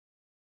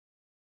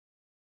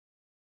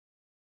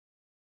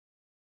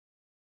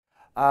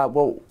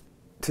Well,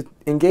 to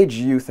engage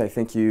youth, I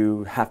think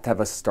you have to have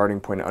a starting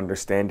point of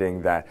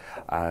understanding that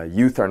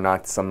youth are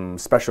not some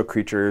special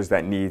creatures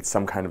that need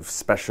some kind of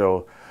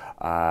special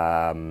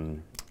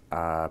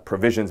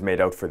provisions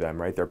made out for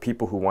them, right? There are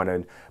people who want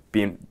to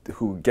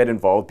who get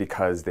involved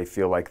because they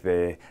feel like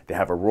they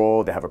have a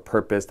role, they have a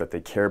purpose, that they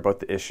care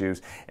about the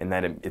issues, and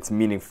that it's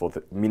meaningful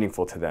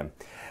to them.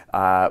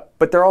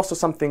 But there are also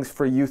some things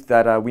for youth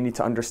that we need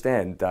to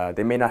understand.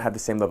 They may not have the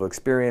same level of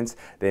experience.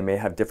 They may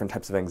have different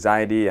types of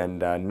anxiety and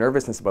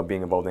nervousness about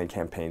being involved in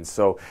campaigns.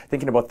 So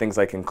thinking about things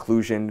like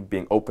inclusion,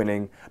 being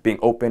open,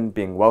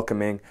 being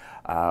welcoming,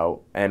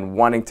 and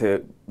wanting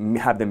to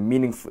have them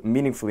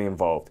meaningfully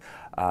involved.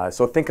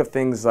 So think of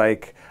things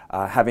like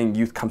having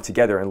youth come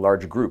together in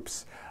large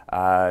groups.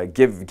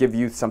 Give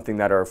youth something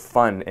that are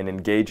fun and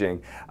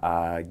engaging.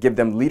 Give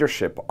them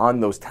leadership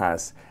on those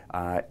tasks.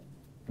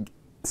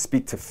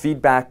 Speak to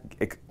feedback,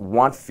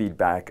 want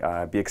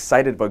feedback, be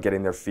excited about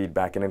getting their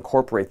feedback, and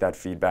incorporate that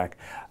feedback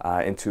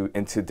into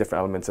different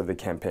elements of the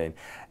campaign.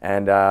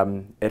 And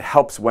it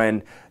helps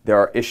when there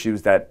are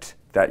issues that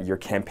your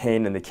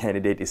campaign and the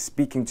candidate is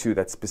speaking to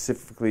that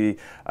specifically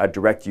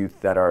direct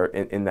youth that are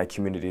in that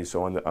community.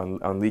 So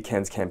on Lee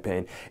Can's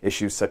campaign,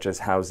 issues such as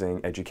housing,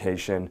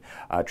 education,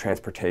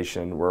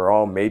 transportation were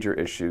all major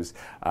issues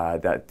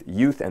that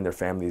youth and their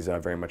families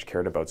very much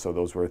cared about. So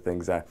those were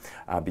things that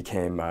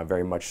became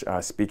very much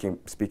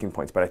speaking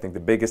points. But I think the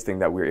biggest thing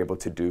that we were able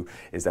to do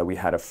is that we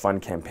had a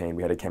fun campaign.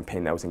 We had a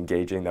campaign that was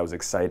engaging, that was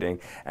exciting,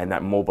 and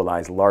that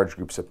mobilized large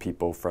groups of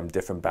people from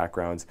different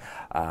backgrounds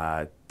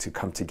to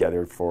come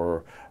together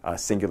for a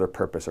singular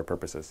purpose or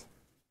purposes.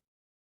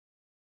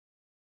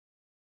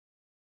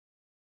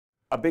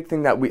 A big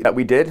thing that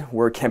we did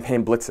were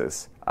campaign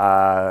blitzes.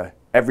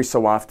 Every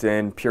so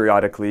often,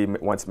 periodically,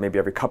 once maybe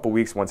every couple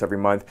weeks, once every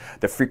month,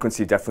 the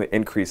frequency definitely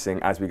increasing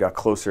as we got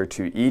closer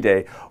to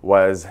E-Day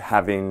was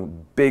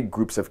having big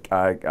groups of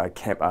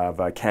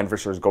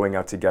canvassers going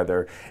out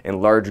together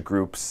in large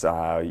groups,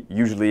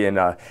 usually in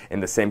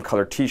the same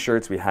color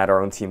T-shirts. We had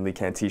our own Team Lee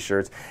Can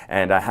T-shirts,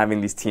 and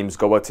having these teams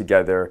go out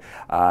together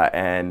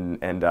and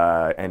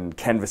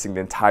canvassing the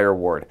entire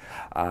ward.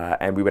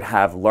 And we would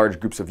have large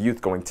groups of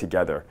youth going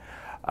together.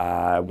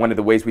 One of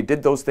the ways we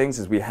did those things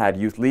is we had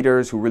youth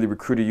leaders who really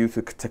recruited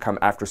youth to come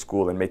after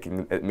school, and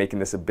making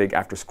this a big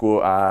after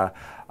school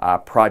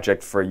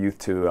project for youth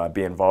to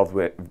be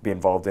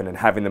involved in, and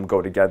having them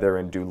go together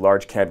and do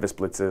large canvas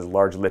blitzes,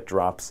 large lit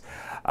drops,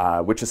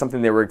 which is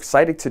something they were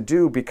excited to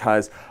do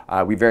because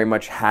we very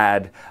much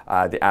had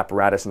the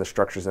apparatus and the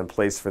structures in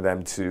place for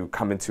them to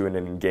come into an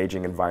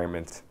engaging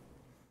environment.